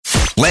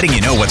letting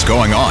you know what's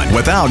going on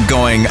without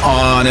going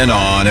on and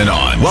on and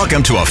on.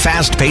 Welcome to a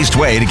fast-paced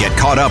way to get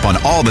caught up on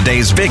all the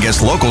day's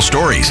biggest local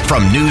stories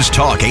from News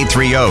Talk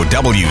 830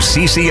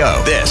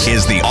 WCCO. This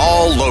is the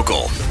All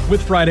Local.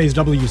 With Friday's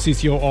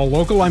WCCO All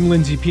Local, I'm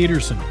Lindsay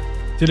Peterson.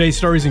 Today's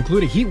stories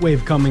include a heat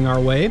wave coming our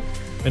way,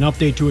 an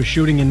update to a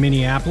shooting in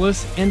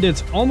Minneapolis, and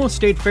it's almost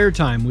state fair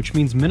time, which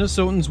means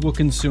Minnesotans will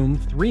consume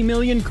 3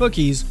 million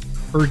cookies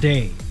per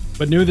day.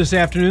 But new this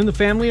afternoon, the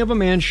family of a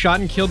man shot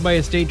and killed by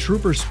a state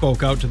trooper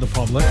spoke out to the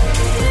public.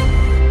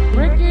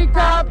 Ricky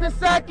Cobb II!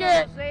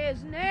 Say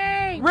his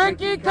name!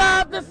 Ricky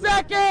Cobb II!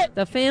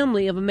 The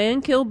family of a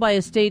man killed by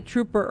a state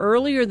trooper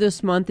earlier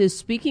this month is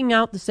speaking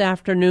out this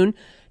afternoon,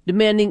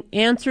 demanding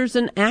answers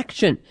and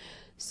action.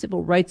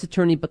 Civil rights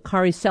attorney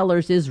Bakari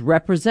Sellers is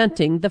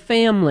representing the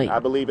family. I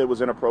believe it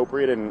was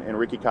inappropriate and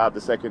Ricky Cobb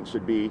II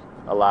should be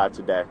alive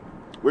today.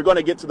 We're going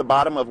to get to the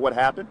bottom of what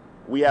happened.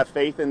 We have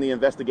faith in the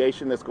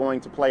investigation that's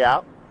going to play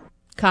out.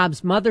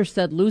 Cobb's mother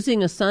said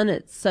losing a son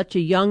at such a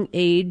young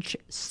age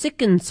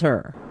sickens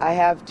her. I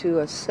have to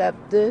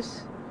accept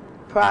this,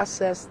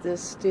 process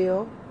this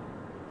still,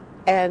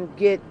 and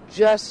get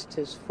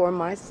justice for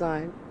my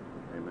son.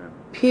 Amen.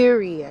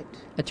 Period.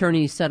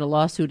 Attorneys said a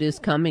lawsuit is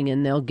coming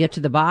and they'll get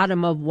to the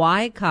bottom of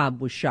why Cobb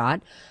was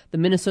shot. The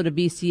Minnesota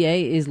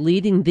BCA is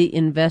leading the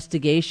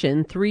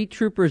investigation. 3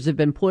 troopers have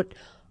been put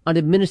on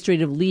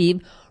administrative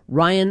leave.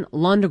 Ryan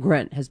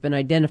Lundgren has been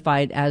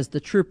identified as the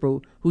trooper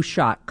who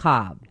shot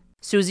Cobb.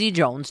 Susie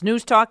Jones,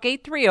 News Talk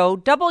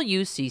 830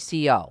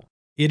 WCCO.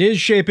 It is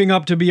shaping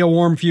up to be a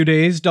warm few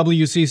days.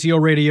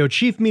 WCCO Radio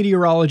Chief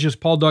Meteorologist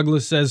Paul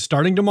Douglas says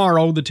starting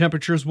tomorrow, the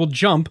temperatures will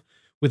jump,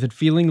 with it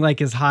feeling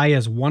like as high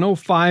as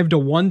 105 to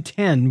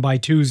 110 by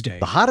Tuesday.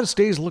 The hottest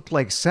days look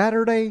like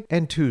Saturday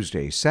and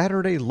Tuesday.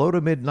 Saturday, low to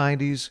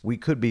mid-90s. We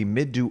could be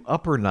mid to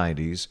upper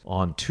 90s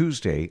on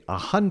Tuesday.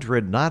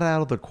 100 not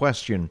out of the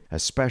question,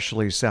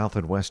 especially south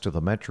and west of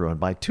the metro. And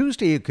by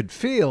Tuesday, it could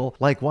feel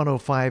like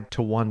 105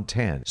 to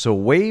 110. So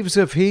waves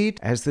of heat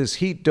as this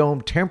heat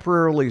dome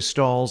temporarily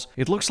stalls.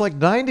 It looks like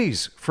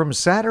 90s from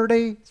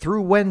Saturday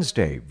through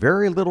Wednesday.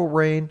 Very little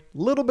rain,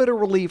 little bit of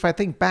relief, I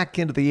think back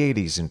into the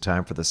 80s in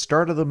time for the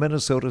start of the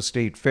Minnesota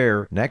State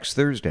Fair next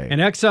Thursday.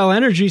 And Xcel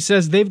Energy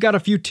says they've got a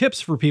few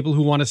tips for people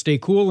who want to stay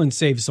cool and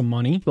save some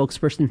money.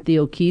 Spokesperson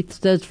Theo Keith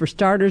says for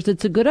starters,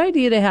 it's a good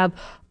idea to have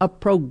a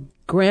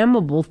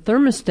programmable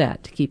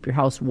thermostat to keep your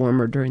house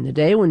warmer during the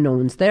day when no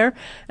one's there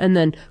and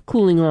then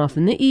cooling off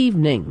in the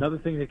evening. Another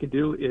thing they can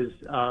do is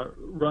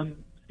run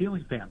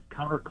ceiling fans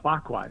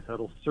counterclockwise.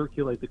 That'll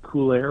circulate the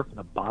cool air from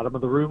the bottom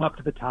of the room up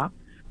to the top.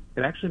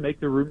 It actually make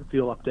the room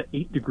feel up to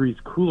 8 degrees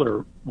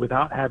cooler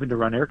without having to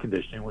run air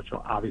conditioning, which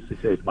will obviously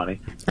save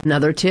money.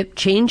 Another tip,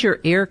 change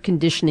your air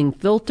conditioning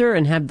filter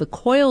and have the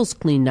coils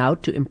cleaned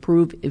out to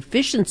improve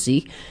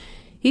efficiency.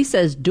 He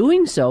says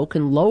doing so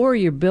can lower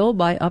your bill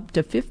by up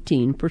to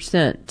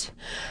 15%.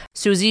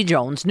 Susie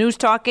Jones, News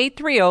Talk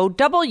 830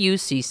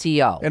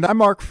 WCCO. And I'm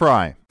Mark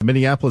Fry. A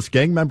Minneapolis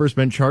gang member's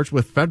been charged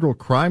with federal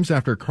crimes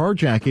after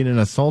carjacking and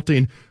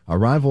assaulting a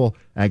rival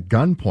at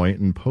gunpoint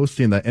and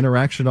posting the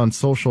interaction on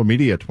social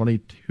media.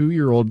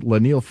 22-year-old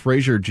Laniel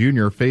Frazier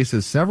Jr.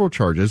 faces several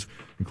charges,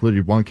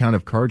 including 1 count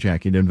of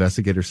carjacking.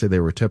 Investigators say they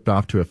were tipped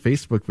off to a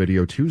Facebook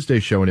video Tuesday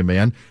showing a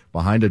man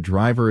behind a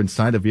driver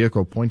inside a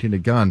vehicle pointing a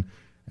gun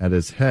at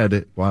his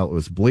head while it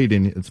was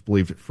bleeding. It's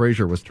believed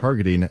Frazier was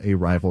targeting a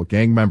rival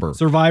gang member.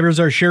 Survivors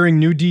are sharing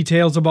new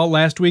details about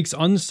last week's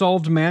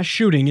unsolved mass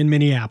shooting in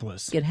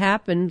Minneapolis. It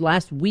happened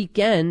last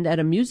weekend at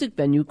a music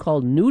venue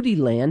called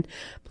Nudiland.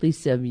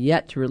 Police have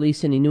yet to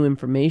release any new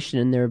information,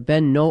 and there have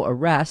been no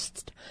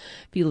arrests.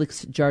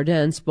 Felix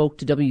Jardin spoke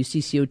to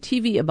WCCO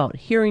TV about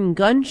hearing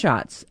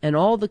gunshots and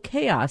all the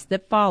chaos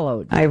that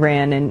followed. I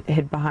ran and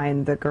hid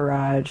behind the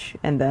garage,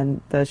 and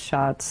then the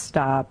shots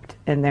stopped,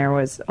 and there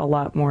was a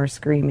lot more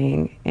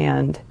screaming.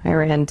 And I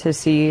ran to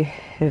see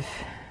if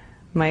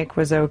Mike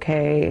was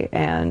okay,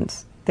 and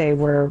they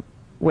were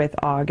with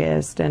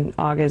August, and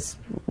August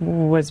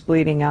was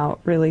bleeding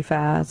out really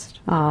fast.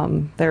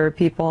 There were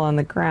people on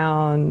the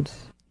ground.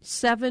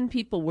 7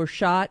 people were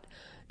shot.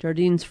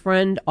 Jardin's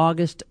friend,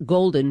 August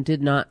Golden,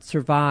 did not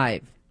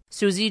survive.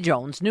 Susie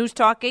Jones, News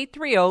Talk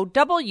 830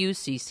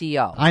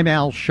 WCCO. I'm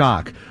Al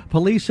Schock.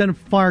 Police in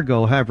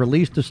Fargo have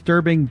released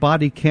disturbing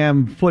body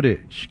cam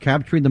footage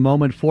capturing the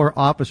moment 4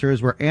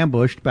 officers were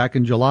ambushed back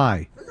in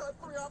July. We got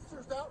 3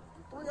 officers down.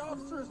 3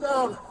 officers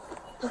down.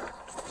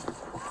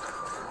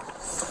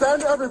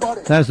 Stand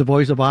everybody. That's the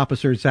voice of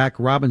Officer Zach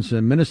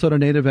Robinson. Minnesota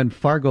native and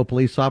Fargo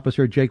police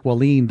officer Jake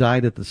Wallin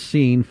died at the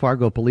scene.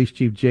 Fargo Police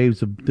Chief James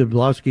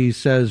Dablowski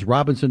says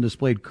Robinson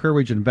displayed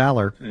courage and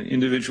valor. An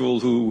individual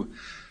who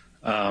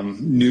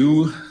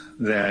knew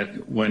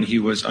that when he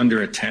was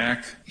under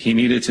attack, he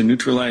needed to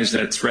neutralize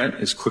that threat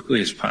as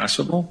quickly as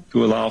possible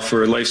to allow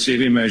for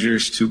life-saving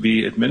measures to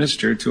be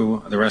administered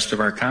to the rest of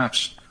our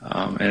cops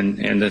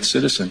and that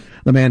citizen.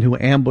 The man who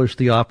ambushed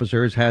the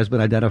officers has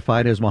been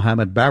identified as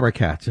Mohammed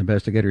Barakat.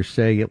 Investigators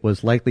say it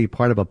was likely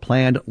part of a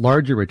planned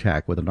larger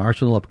attack with an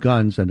arsenal of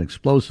guns and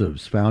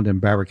explosives found in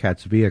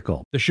Barakat's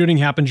vehicle. The shooting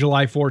happened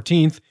July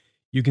 14th.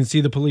 You can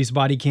see the police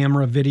body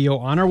camera video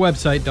on our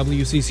website,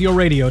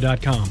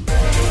 WCCOradio.com.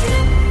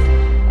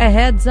 A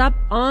heads up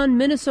on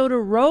Minnesota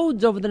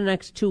roads over the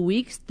next 2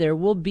 weeks. There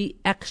will be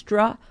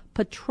extra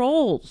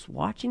patrols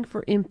watching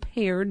for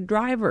impaired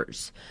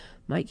drivers.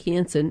 Mike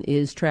Hansen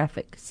is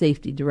traffic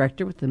safety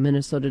director with the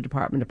Minnesota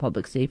Department of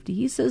Public Safety.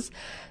 He says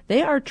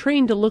they are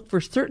trained to look for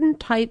certain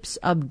types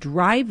of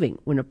driving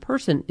when a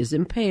person is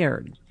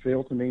impaired.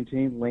 Fail to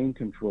maintain lane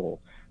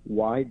control,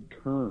 wide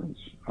turns,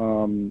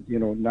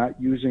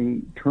 not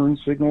using turn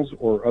signals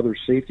or other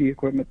safety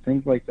equipment,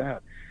 things like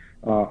that,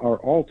 are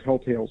all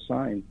telltale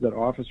signs that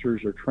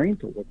officers are trained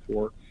to look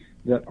for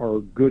that are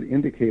good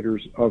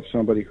indicators of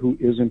somebody who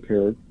is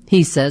impaired.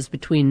 He says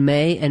between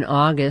May and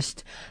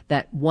August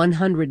that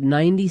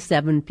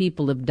 197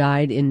 people have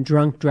died in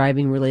drunk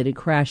driving-related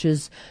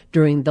crashes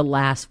during the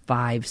last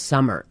 5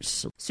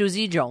 summers.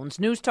 Susie Jones,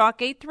 News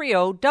Talk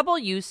 830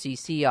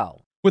 WCCO.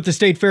 With the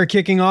state fair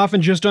kicking off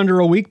in just under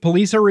a week,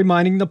 police are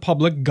reminding the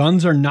public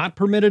guns are not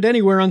permitted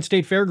anywhere on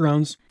state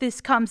fairgrounds.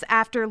 This comes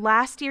after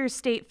last year's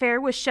state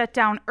fair was shut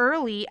down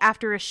early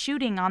after a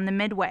shooting on the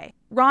Midway.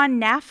 Ron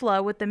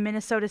Nafla with the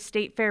Minnesota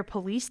State Fair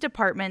Police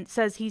Department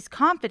says he's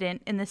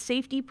confident in the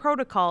safety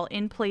protocol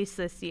in place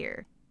this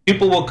year.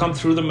 People will come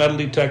through the metal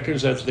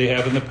detectors as they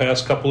have in the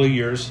past couple of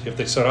years. If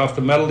they set off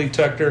the metal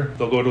detector,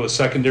 they'll go to a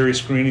secondary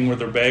screening where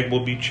their bag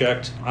will be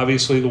checked.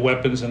 Obviously, the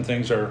weapons and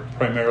things are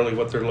primarily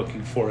what they're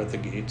looking for at the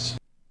gates.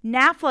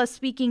 Nafla,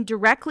 speaking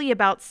directly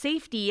about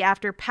safety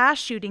after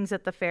past shootings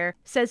at the fair,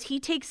 says he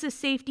takes the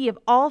safety of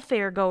all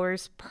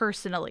fairgoers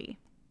personally.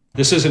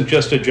 This isn't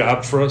just a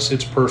job for us,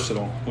 it's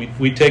personal.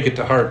 We take it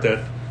to heart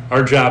that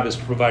our job is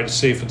to provide a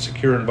safe and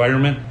secure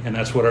environment, and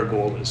that's what our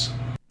goal is.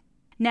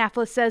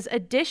 Nafla says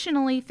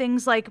additionally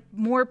things like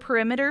more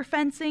perimeter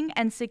fencing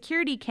and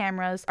security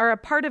cameras are a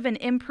part of an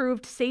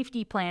improved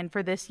safety plan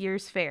for this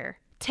year's fair.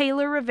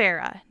 Taylor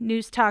Rivera,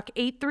 News Talk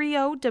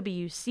 830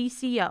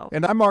 WCCO.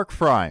 And I'm Mark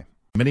Fry.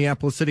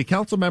 Minneapolis City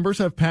Council members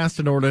have passed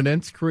an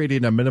ordinance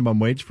creating a minimum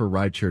wage for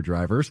rideshare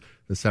drivers.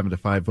 The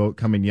 7-5 vote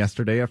coming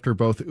yesterday after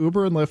both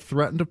Uber and Lyft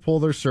threatened to pull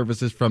their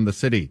services from the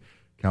city.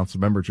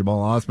 Councilmember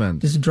Jamal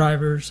Osmond. These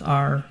drivers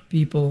are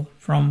people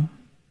from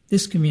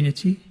this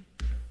community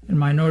and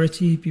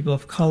minority, people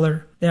of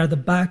color. They are the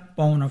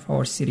backbone of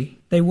our city.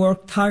 They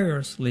work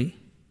tirelessly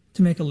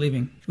to make a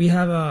living. We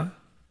have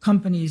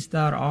companies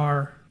that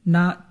are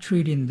not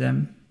treating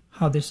them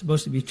how they're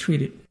supposed to be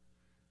treated.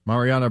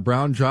 Mariana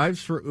Brown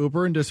drives for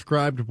Uber and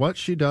described what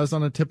she does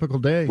on a typical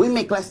day. We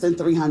make less than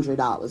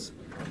 $300.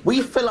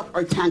 We fill up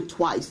our tank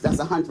twice, that's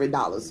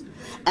 $100.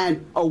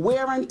 And a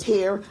wear and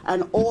tear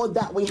and all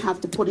that we have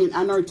to put in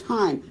on our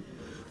time.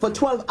 For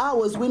 12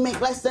 hours, we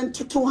make less than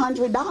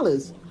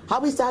 $200.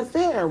 How is that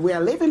fair? We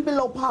are living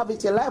below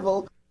poverty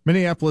level.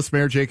 Minneapolis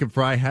Mayor Jacob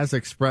Fry has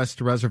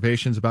expressed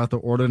reservations about the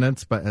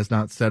ordinance, but has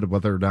not said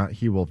whether or not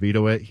he will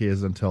veto it. He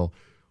has until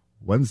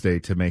Wednesday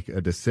to make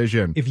a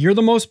decision. If you're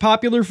the most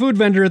popular food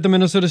vendor at the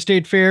Minnesota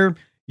State Fair,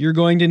 you're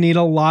going to need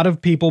a lot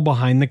of people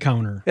behind the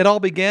counter. It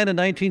all began in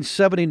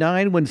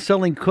 1979 when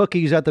selling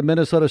cookies at the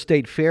Minnesota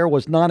State Fair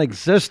was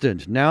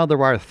non-existent. Now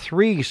there are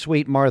 3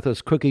 Sweet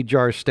Martha's cookie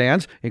jar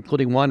stands,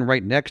 including one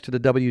right next to the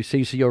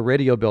WCCO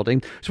radio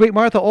building. Sweet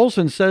Martha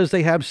Olson says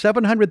they have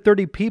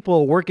 730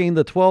 people working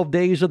the 12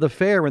 days of the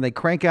fair, and they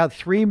crank out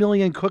 3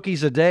 million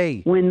cookies a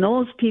day. When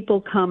those people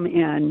come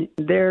in,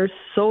 they're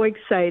so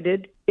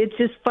excited. It's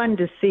just fun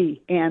to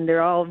see, and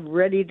they're all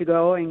ready to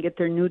go and get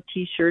their new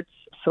T-shirts.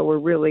 So we're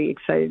really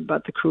excited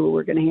about the crew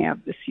we're going to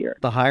have this year.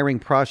 The hiring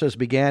process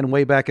began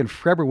way back in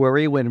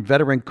February when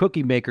veteran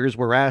cookie makers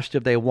were asked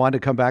if they want to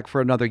come back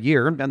for another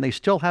year, and they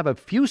still have a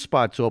few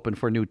spots open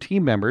for new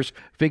team members.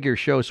 Figures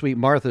show Sweet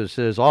Martha's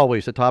is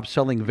always the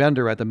top-selling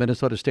vendor at the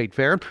Minnesota State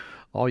Fair.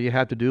 All you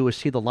have to do is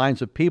see the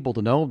lines of people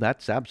to know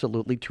that's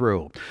absolutely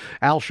true.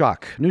 Al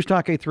Schock, News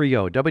Talk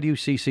 830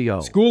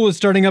 WCCO. School is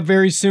starting up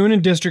very soon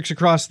in districts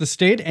across the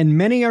state, and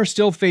many are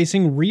still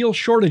facing real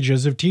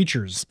shortages of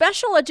teachers.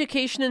 Special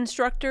education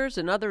instructors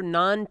and other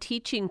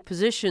non-teaching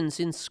positions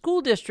in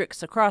school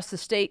districts across the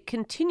state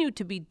continue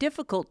to be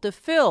difficult to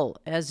fill,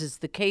 as is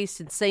the case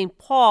in St.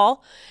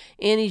 Paul.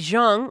 Annie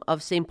Zhang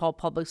of St. Paul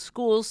Public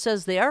Schools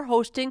says they are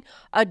hosting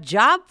a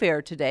job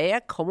fair today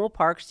at Como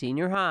Park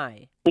Senior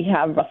High. We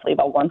have roughly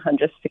about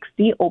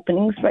 160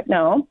 openings right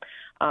now.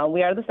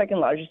 We are the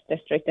second largest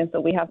district, and so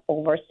we have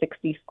over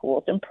 60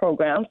 schools and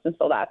programs, and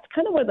so that's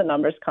kind of where the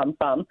numbers come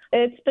from.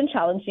 It's been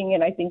challenging,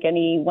 and I think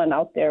anyone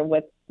out there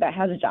that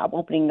has a job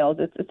opening knows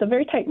it's a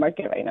very tight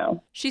market right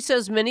now. She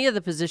says many of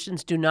the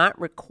positions do not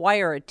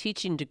require a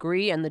teaching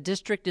degree, and the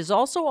district is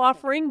also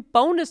offering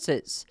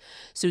bonuses.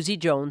 Susie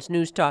Jones,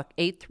 News Talk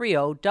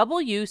 830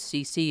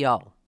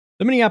 WCCO.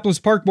 The Minneapolis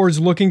Park Board is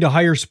looking to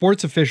hire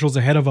sports officials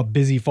ahead of a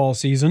busy fall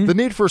season. The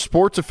need for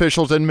sports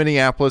officials in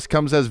Minneapolis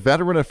comes as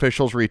veteran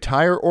officials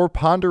retire or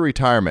ponder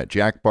retirement.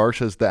 Jack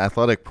Barsh is the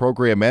athletic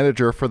program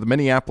manager for the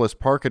Minneapolis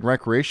Park and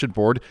Recreation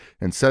Board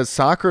and says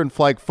soccer and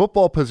flag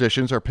football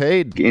positions are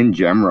paid. In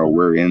general,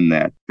 we're in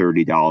that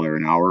 $30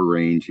 an hour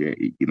range.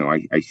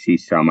 I see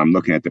some, I'm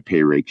looking at the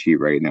pay rate sheet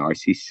right now. I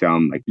see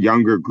some like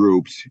younger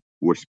groups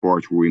with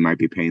sports where we might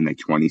be paying like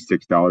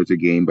 $26 a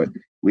game, but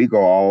we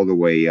go all the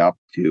way up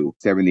to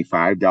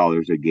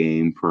 $75 a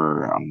game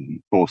for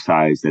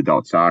full-size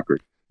adult soccer.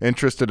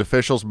 Interested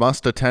officials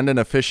must attend an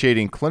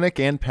officiating clinic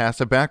and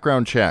pass a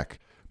background check.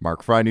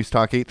 Mark Fry, News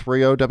Talk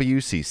 830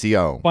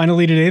 WCCO.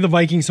 Finally today, the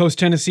Vikings host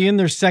Tennessee in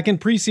their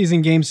second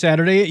preseason game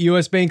Saturday at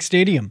US Bank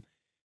Stadium.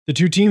 The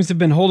two teams have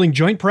been holding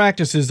joint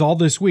practices all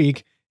this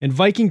week, and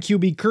Viking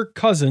QB Kirk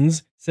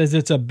Cousins says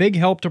it's a big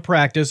help to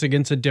practice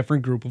against a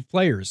different group of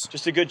players.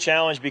 Just a good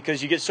challenge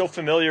because you get so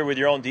familiar with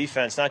your own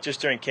defense, not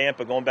just during camp,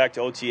 but going back to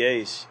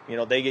OTAs. You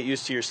know, they get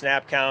used to your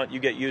snap count, you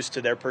get used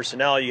to their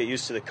personnel, you get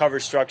used to the cover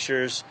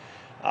structures,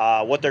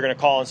 what they're going to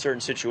call in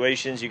certain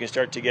situations. You can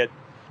start to get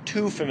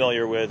too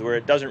familiar with where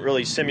it doesn't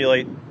really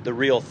simulate the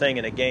real thing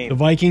in a game. The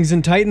Vikings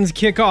and Titans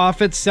kick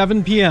off at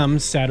 7 p.m.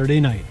 Saturday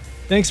night.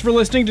 Thanks for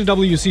listening to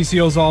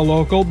WCCO's All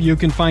Local. You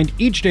can find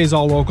each day's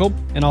All Local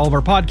and all of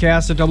our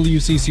podcasts at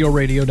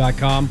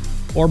WCCOradio.com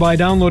or by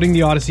downloading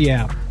the Odyssey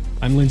app.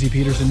 I'm Lindsey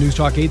Peterson, News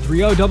Talk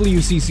 830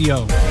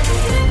 WCCO.